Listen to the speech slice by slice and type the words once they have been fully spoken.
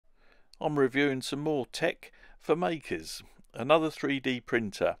I'm reviewing some more tech for makers. Another 3D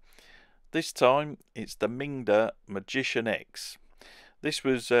printer. This time it's the Mingda Magician X. This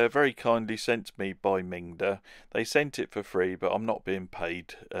was very kindly sent to me by Mingda. They sent it for free, but I'm not being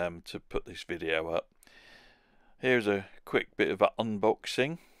paid to put this video up. Here's a quick bit of an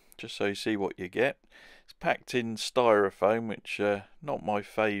unboxing, just so you see what you get. It's packed in styrofoam, which not my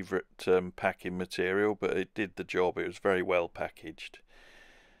favourite packing material, but it did the job. It was very well packaged.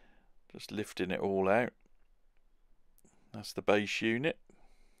 Just lifting it all out. That's the base unit,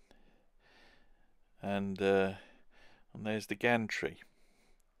 and there's the gantry,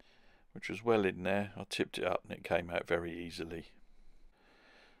 which was well in there. I tipped it up and it came out very easily.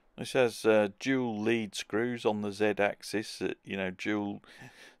 This has dual lead screws on the Z-axis, dual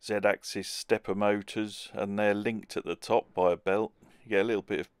Z-axis stepper motors, and they're linked at the top by a belt. You get a little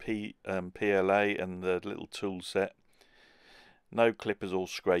bit of PLA and the little tool set. No clippers or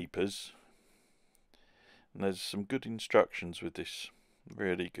scrapers. And there's some good instructions with this,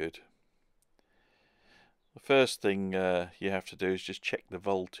 really good. The first thing you have to do is just check the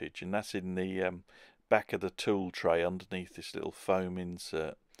voltage, and that's in the back of the tool tray underneath this little foam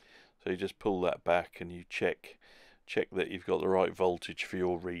insert. So you just pull that back and you check that you've got the right voltage for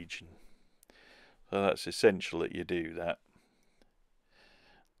your region. So that's essential that you do that.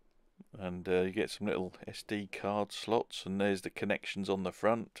 And you get some little SD card slots, and there's the connections on the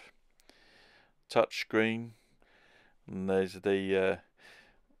front. Touch screen, and there's the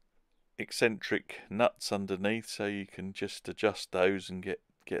eccentric nuts underneath, so you can just adjust those and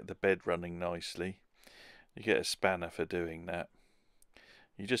get the bed running nicely. You get a spanner for doing that.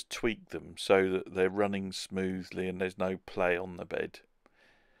 You just tweak them so that they're running smoothly and there's no play on the bed.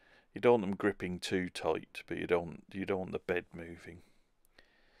 You don't want them gripping too tight, but you don't want the bed moving.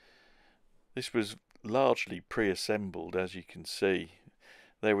 This was largely pre-assembled, as you can see.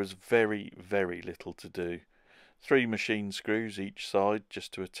 There was very, very little to do. 3 machine screws each side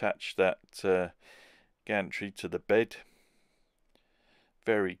just to attach that gantry to the bed.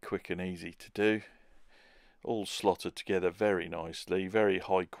 Very quick and easy to do. All slotted together very nicely. Very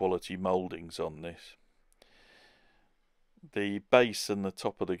high quality mouldings on this. The base and the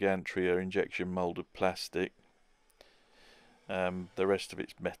top of the gantry are injection moulded plastic. The rest of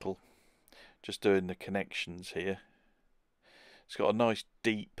it's metal. Just doing the connections here. It's got a nice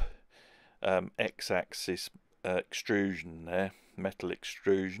deep X-axis extrusion there, metal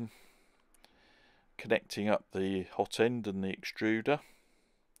extrusion, connecting up the hot end and the extruder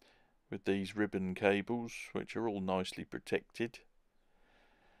with these ribbon cables, which are all nicely protected.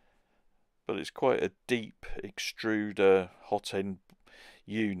 But it's quite a deep extruder hot end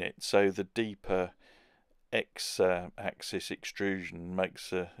unit, so the deeper X-axis extrusion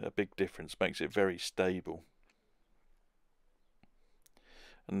makes a big difference, makes it very stable.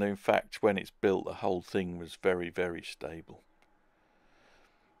 And in fact, when it's built, the whole thing was very, very stable.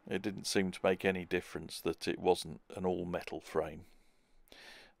 It didn't seem to make any difference that it wasn't an all-metal frame.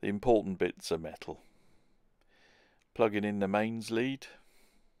 The important bits are metal. Plugging in the mains lead.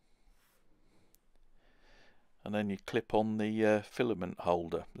 And then you clip on the filament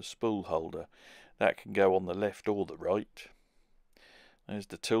holder, the spool holder. That can go on the left or the right. There's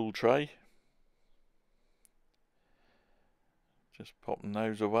the tool tray. Just popping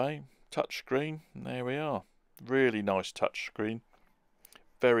those away. Touch screen, and there we are. Really nice touch screen.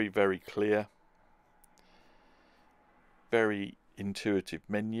 Very, very clear. Very intuitive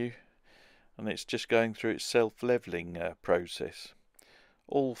menu. And it's just going through its self-leveling process.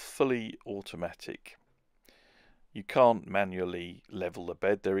 All fully automatic. You can't manually level the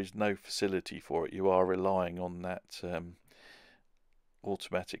bed. There is no facility for it. You are relying on that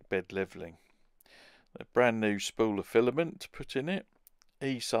automatic bed leveling. A brand new spool of filament to put in it.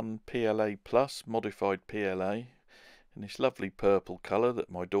 eSun PLA Plus, modified PLA, in this lovely purple colour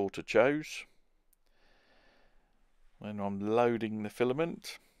that my daughter chose. Then I'm loading the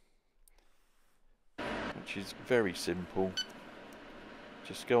filament, which is very simple.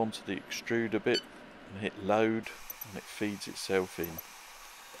 Just go onto the extruder bit and hit load, and it feeds itself in.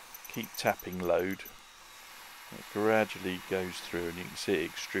 Keep tapping load. It gradually goes through, and you can see it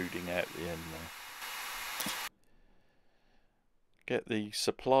extruding out the end there. Get the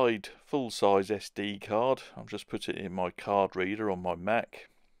supplied full-size SD card. I'll just put it in my card reader on my Mac.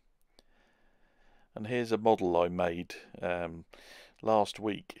 And here's a model I made last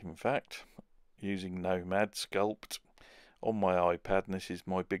week, in fact, using Nomad Sculpt on my iPad, and this is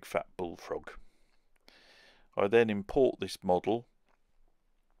my big fat bullfrog. I then import this model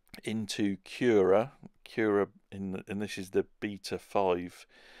into Cura, and this is the beta 5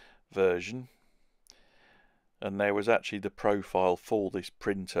 version. and there was actually the profile for this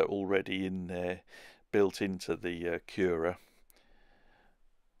printer already in there, built into the Cura.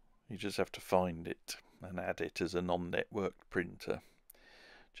 You just have to find it and add it as a non-networked printer.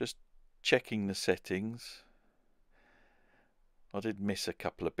 Just checking the settings. I did miss a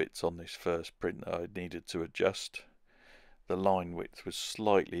couple of bits on this first printer I needed to adjust. The line width was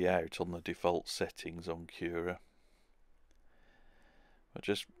slightly out on the default settings on Cura. I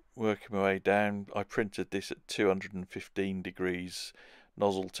just working my way down. I printed this at 215 degrees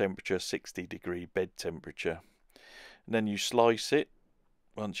nozzle temperature, 60 degree bed temperature, and then you slice it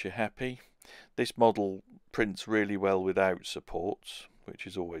once you're happy. This model prints really well without supports, which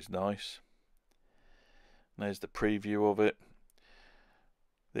is always nice. And there's the preview of it.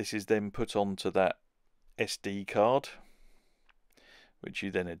 This is then put onto that SD card, which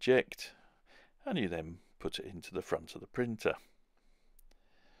you then eject, and you then put it into the front of the printer.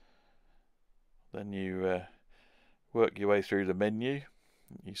 Then you work your way through the menu.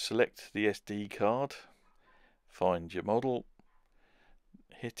 You select the SD card, find your model,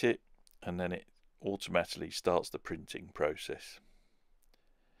 hit it, and then it automatically starts the printing process.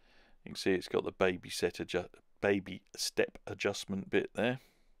 You can see it's got the baby step adjustment bit there,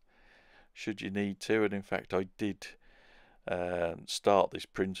 should you need to. And in fact I did start this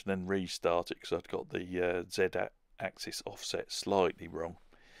print and then restart it because I'd got the Z-axis offset slightly wrong.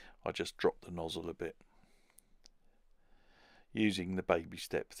 I just dropped the nozzle a bit. Using the baby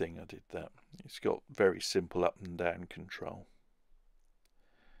step thing I did that. It's got very simple up and down control.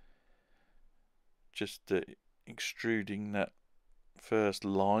 Just extruding that first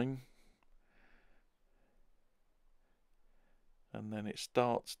line, and then it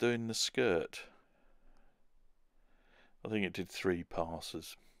starts doing the skirt. I think it did 3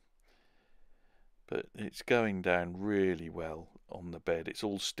 passes, but it's going down really well on the bed. It's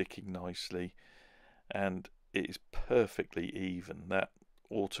all sticking nicely and it is perfectly even. That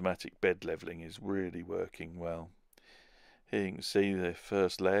automatic bed leveling is really working well. Here you can see the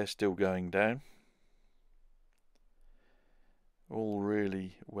first layer still going down, all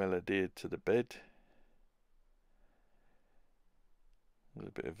really well adhered to the bed. A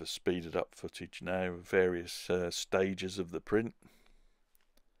little bit of a speeded up footage now of various stages of the print.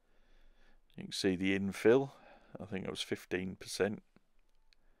 You can see the infill, I think it was 15%,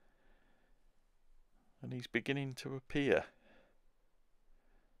 and he's beginning to appear.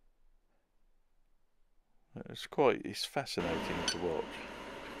 It's fascinating to watch.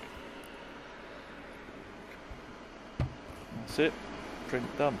 That's it,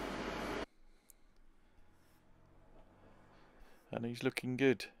 print done. And he's looking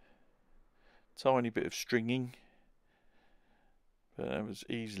good. Tiny bit of stringing, but that was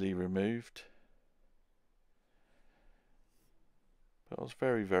easily removed. But I was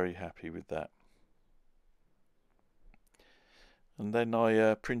very, very happy with that. And then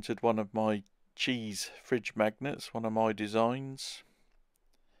I printed one of my cheese fridge magnets, one of my designs.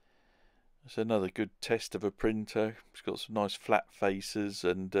 It's another good test of a printer. It's got some nice flat faces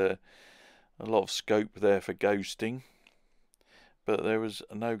and a lot of scope there for ghosting. But there was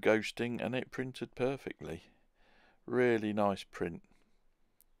no ghosting and it printed perfectly. Really nice print.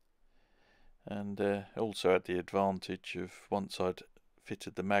 And also had the advantage of, once I'd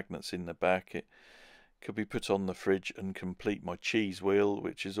fitted the magnets in the back, it could be put on the fridge and complete my cheese wheel,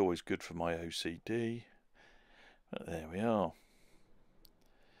 which is always good for my OCD. But there we are.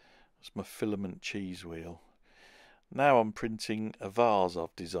 That's my filament cheese wheel. Now I'm printing a vase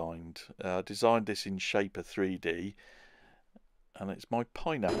I've designed. I designed this in Shaper 3D, and it's my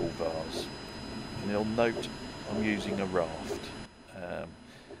pineapple vase. And you'll note I'm using a raft.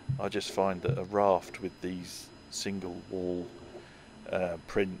 I just find that a raft with these single wall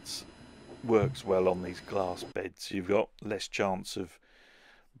prints works well on these glass beds. You've got less chance of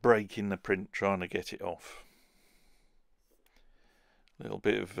breaking the print trying to get it off. A little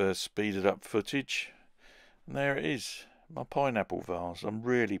bit of speeded up footage, and there it is, my pineapple vase. I'm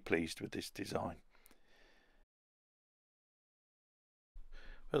really pleased with this design.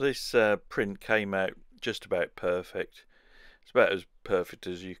 Well, this print came out just about perfect. It's about as perfect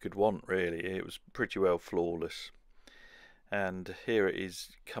as you could want, really. It was pretty well flawless. And here it is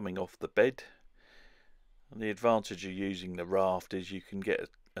coming off the bed. And the advantage of using the raft is you can get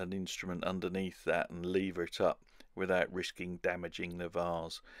an instrument underneath that and lever it up without risking damaging the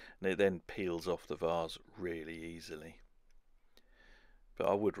vase, and it then peels off the vase really easily. But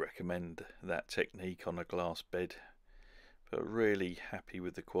I would recommend that technique on a glass bed. But really happy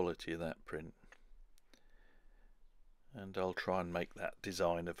with the quality of that print, and I'll try and make that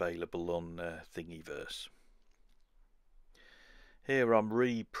design available on Thingiverse. Here I'm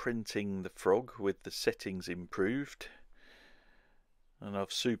reprinting the frog with the settings improved, and I've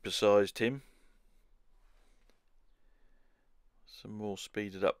supersized him. Some more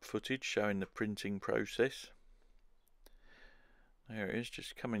speeded up footage showing the printing process. There it is,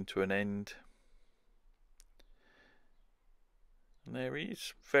 just coming to an end. And there he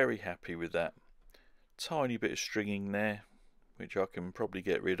is, very happy with that. Tiny bit of stringing there, which I can probably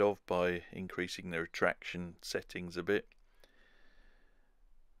get rid of by increasing the retraction settings a bit.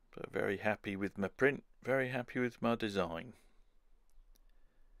 But very happy with my print, very happy with my design.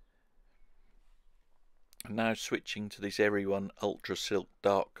 And now switching to this Everyone Ultra Silk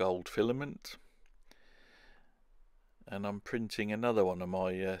Dark Gold filament. And I'm printing another one of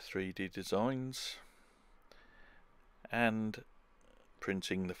my 3D designs. And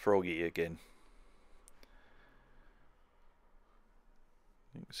printing the froggy again.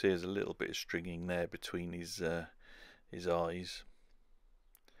 You can see there's a little bit of stringing there between his eyes.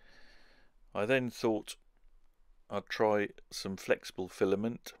 I then thought I'd try some flexible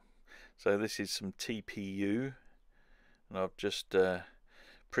filament. So this is some TPU, and I'm just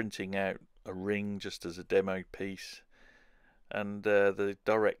printing out a ring just as a demo piece, and the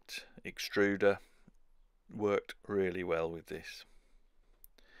direct extruder worked really well with this,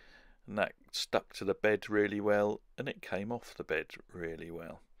 and that stuck to the bed really well, and it came off the bed really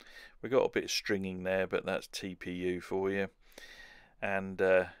well. We got a bit of stringing there, but that's TPU for you, and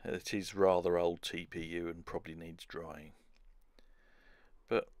it is rather old TPU and probably needs drying.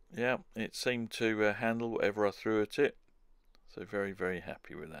 But yeah, it seemed to handle whatever I threw at it, so very, very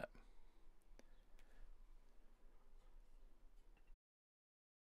happy with that.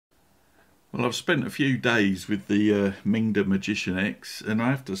 Well, I've spent a few days with the Mingda Magician X, and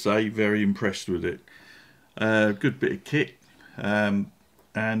I have to say, very impressed with it. Good bit of kit,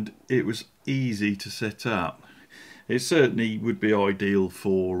 and it was easy to set up. It certainly would be ideal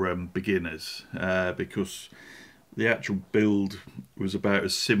for beginners, because the actual build was about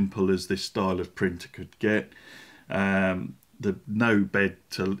as simple as this style of printer could get. No bed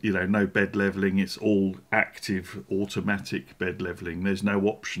leveling. It's all active automatic bed leveling. There's no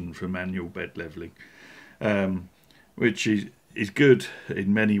option for manual bed leveling, which is good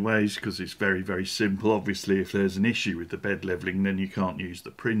in many ways because it's very, very simple. Obviously, if there's an issue with the bed leveling, then you can't use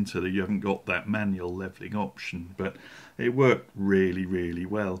the printer. You haven't got that manual leveling option, but it worked really, really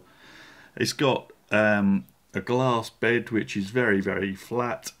well. It's got a glass bed which is very, very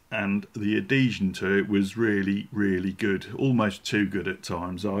flat, and the adhesion to it was really, really good, almost too good at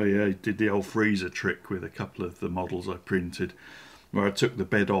times. I did the old freezer trick with a couple of the models I printed, where I took the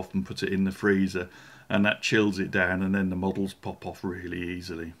bed off and put it in the freezer, and that chills it down, and then the models pop off really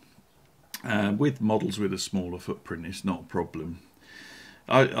easily. With models with a smaller footprint, it's not a problem.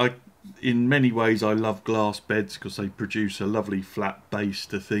 In many ways I love glass beds because they produce a lovely flat base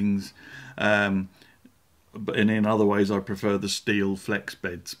to things, but in other ways I prefer the steel flex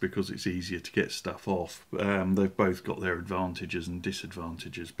beds because it's easier to get stuff off. They've both got their advantages and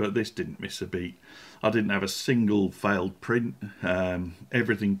disadvantages, but this didn't miss a beat. I didn't have a single failed print.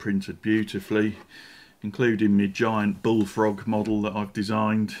 Everything printed beautifully, including my giant Bullfrog model that I've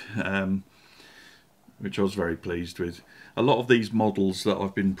designed, which I was very pleased with. A lot of these models that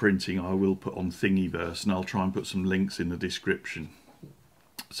I've been printing I will put on Thingiverse, and I'll try and put some links in the description.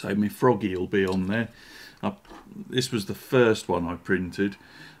 So my froggy will be on there. This was the first one I printed.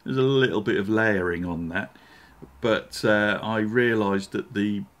 There's a little bit of layering on that, but I realised that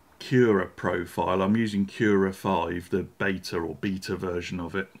the Cura profile, I'm using Cura 5, the beta version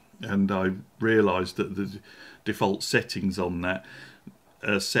of it, and I realised that the default settings on that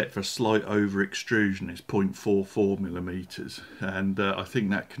are set for slight over extrusion. It's 0.44mm, and I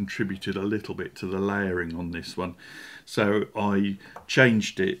think that contributed a little bit to the layering on this one, so I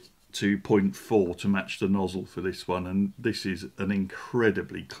changed it to 0.4 to match the nozzle for this one, and this is an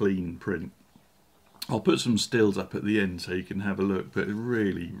incredibly clean print. I'll put some stills up at the end so you can have a look, but a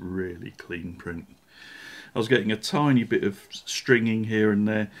really, really clean print. I was getting a tiny bit of stringing here and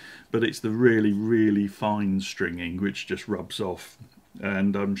there, but it's the really, really fine stringing which just rubs off,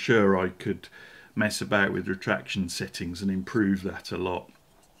 and I'm sure I could mess about with retraction settings and improve that a lot.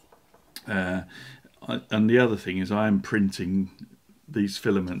 And the other thing is I am printing these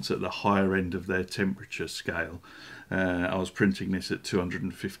filaments at the higher end of their temperature scale. I was printing this at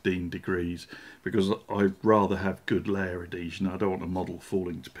 215 degrees because I'd rather have good layer adhesion. I don't want a model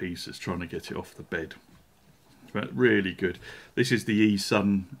falling to pieces trying to get it off the bed. But really good. This is the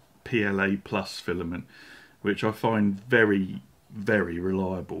eSun PLA Plus filament, which I find very, very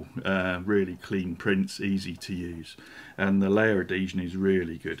reliable. Really clean prints, easy to use, and the layer adhesion is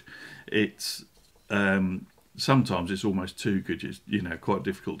really good. It's sometimes it's almost too good. It's, you know, quite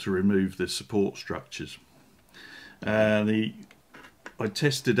difficult to remove the support structures. I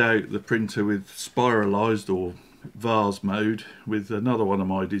tested out the printer with spiralised or vase mode with another one of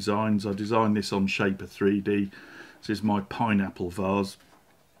my designs. I designed this on Shaper 3D. This is my pineapple vase.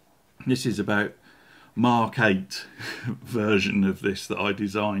 This is about Mark 8 version of this that I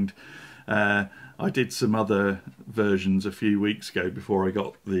designed. I did some other versions a few weeks ago before I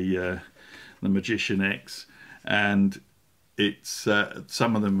got the Magician X, and it's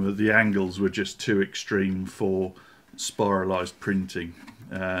some of them, the angles were just too extreme for spiralised printing,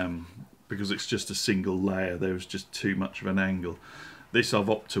 because it's just a single layer. There was just too much of an angle. This I've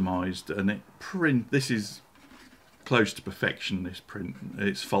optimised, and this is close to perfection. This print,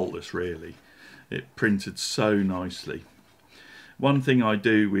 it's faultless really. It printed so nicely. One thing I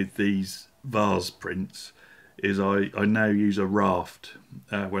do with these vase prints is I now use a raft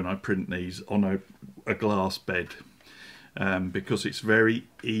when I print these on a glass bed, because it's very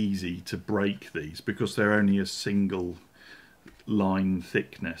easy to break these, because they're only a single line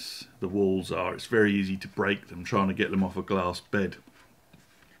thickness, the walls are. It's very easy to break them trying to get them off a glass bed,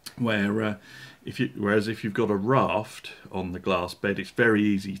 whereas if you've got a raft on the glass bed, it's very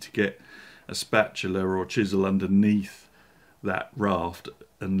easy to get a spatula or chisel underneath that raft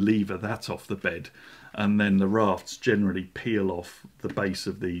and lever that off the bed, and then the rafts generally peel off the base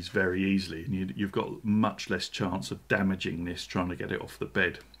of these very easily, and you've got much less chance of damaging this trying to get it off the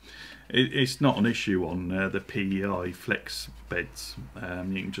bed. It's not an issue on the PEI flex beds.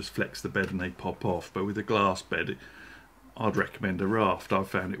 You can just flex the bed and they pop off, but with a glass bed I'd recommend a raft. I've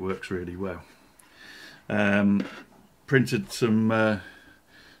found it works really well. Printed some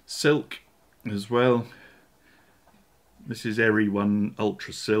silk as well. This is Eri 1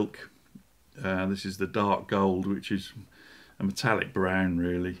 Ultra Silk. This is the dark gold, which is a metallic brown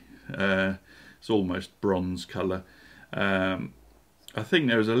really. It's almost bronze colour. I think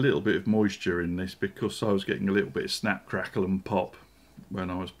there was a little bit of moisture in this because I was getting a little bit of snap, crackle and pop when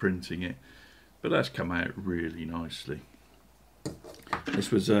I was printing it, but that's come out really nicely.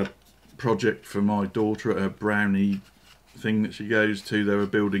 This was a project for my daughter at a brownie thing that she goes to. They were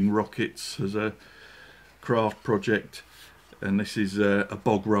building rockets as a craft project, and this is a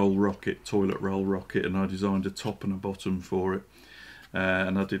bog roll rocket, toilet roll rocket, and I designed a top and a bottom for it,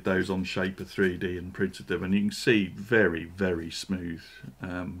 and I did those on Shaper 3D and printed them, and you can see very, very smooth,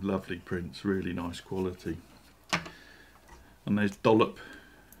 lovely prints, really nice quality. And there's Dollop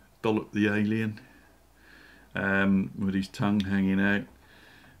the alien, with his tongue hanging out,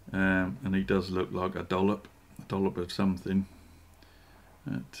 and he does look like a dollop of something.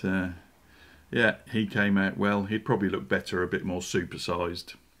 But yeah, he came out well. He'd probably look better a bit more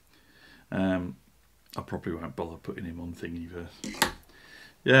supersized. I probably won't bother putting him on Thingiverse.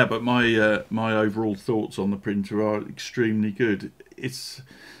 Yeah, but my overall thoughts on the printer are extremely good.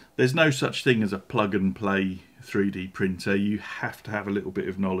 There's no such thing as a plug and play 3D printer. You have to have a little bit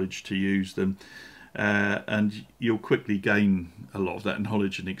of knowledge to use them, and you'll quickly gain a lot of that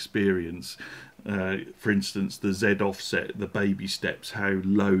knowledge and experience. For instance, the Z offset, the baby steps, how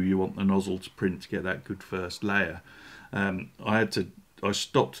low you want the nozzle to print to get that good first layer. I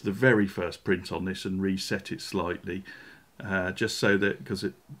stopped the very first print on this and reset it slightly, just so that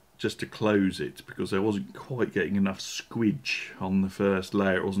just to close it, because I wasn't quite getting enough squidge on the first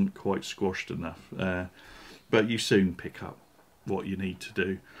layer. It wasn't quite squashed enough, but you pick up what you need to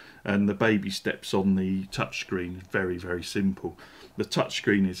do. And the baby steps on the touchscreen, very, very simple. The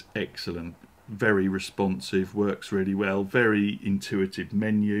touchscreen is excellent, very responsive, works really well, very intuitive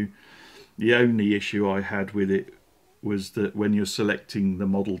menu. The only issue I had with it was that when you're selecting the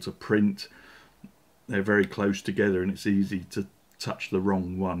model to print, they're very close together and it's easy to touch the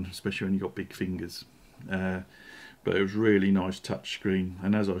wrong one, especially when you've got big fingers. But it was really nice touchscreen,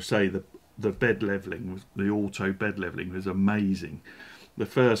 and as I say, the bed levelling, the auto bed levelling was amazing. The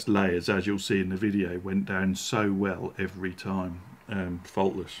first layers, as you'll see in the video, went down so well every time,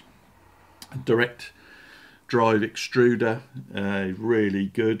 faultless. Direct drive extruder, really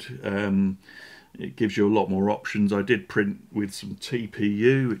good. It gives you a lot more options. I did print with some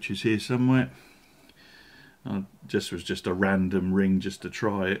TPU, which is here somewhere. Was just a random ring just to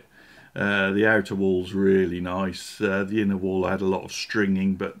try it. The outer wall's really nice. The inner wall had a lot of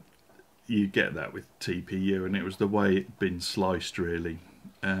stringing, but you get that with TPU, and it was the way it'd been sliced really.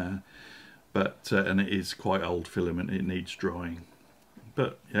 And it is quite old filament, it needs drying.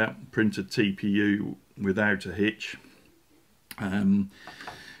 But yeah, printed TPU without a hitch.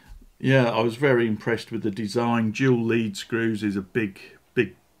 Yeah, I was very impressed with the design. Dual lead screws is a big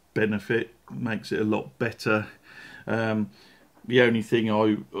benefit, makes it a lot better. The only thing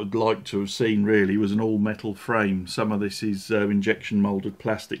I would like to have seen really was an all metal frame. Some of this is injection moulded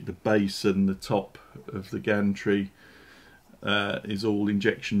plastic. The base and the top of the gantry is all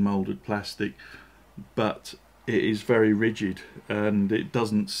injection moulded plastic, but it is very rigid and it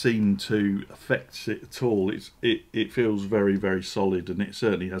doesn't seem to affect it at all. It feels very, very solid, and it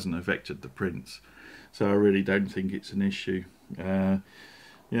certainly hasn't affected the prints, so I really don't think it's an issue. Yeah,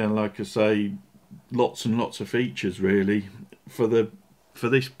 like I say, lots and lots of features really. For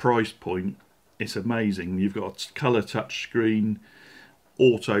this price point, it's amazing. You've got a colour touch screen,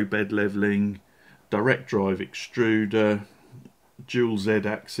 auto bed levelling, direct drive extruder, dual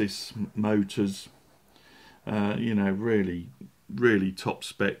Z-axis motors, you know, really top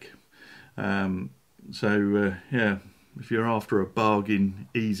spec. Yeah, if you're after a bargain,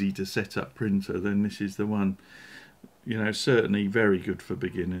 easy to set up printer, then this is the one. You know, certainly very good for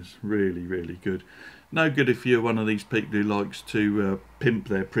beginners. Really good. No good if you're one of these people who likes to pimp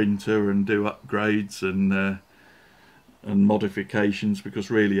their printer and do upgrades and modifications, because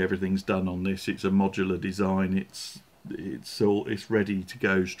really everything's done on this. It's a modular design. It's ready to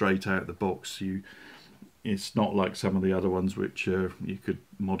go straight out the box. It's not like some of the other ones which you could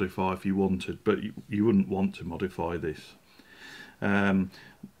modify if you wanted, but you wouldn't want to modify this.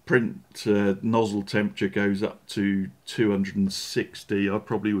 Print nozzle temperature goes up to 260. I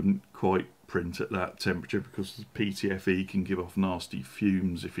probably wouldn't quite print at that temperature because the PTFE can give off nasty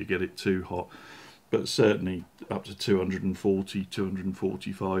fumes if you get it too hot, but certainly up to 240,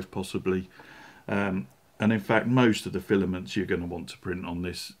 245 possibly. And in fact, most of the filaments you're going to want to print on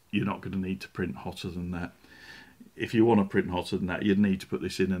this, you're not going to need to print hotter than that. If you want to print hotter than that, you'd need to put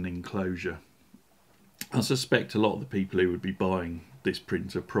this in an enclosure. I suspect a lot of the people who would be buying this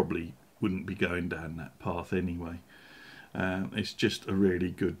printer probably wouldn't be going down that path anyway. It's just a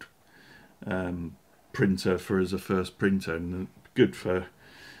really good printer as a first printer, and good for,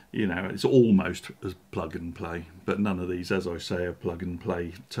 you know, it's almost as plug and play, but none of these, as I say, are plug and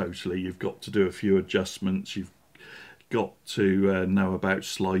play totally. You've got to do a few adjustments. You've got to know about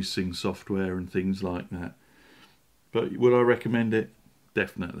slicing software and things like that. But would I recommend it?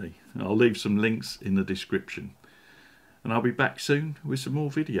 Definitely. I'll leave some links in the description, and I'll be back soon with some more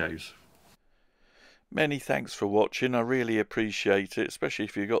videos. Many thanks for watching. I really appreciate it, especially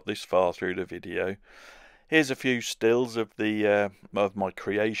if you got this far through the video. Here's a few stills of of my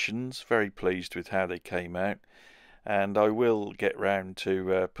creations. Very pleased with how they came out, and I will get round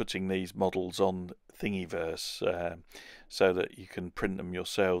to putting these models on Thingiverse so that you can print them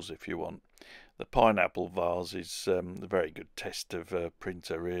yourselves if you want. The pineapple vase is a very good test of a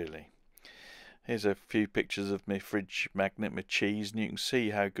printer, really. Here's a few pictures of my fridge magnet, my cheese, and you can see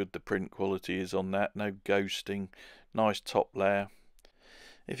how good the print quality is on that. No ghosting, nice top layer.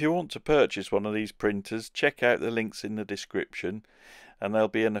 If you want to purchase one of these printers, check out the links in the description, and there'll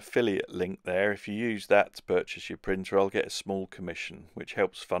be an affiliate link there. If you use that to purchase your printer, I'll get a small commission, which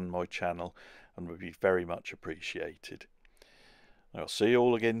helps fund my channel and would be very much appreciated. I'll see you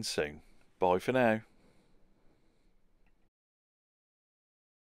all again soon. Bye for now.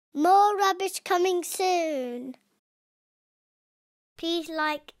 More rubbish coming soon. Please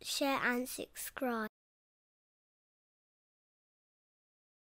like, share and subscribe.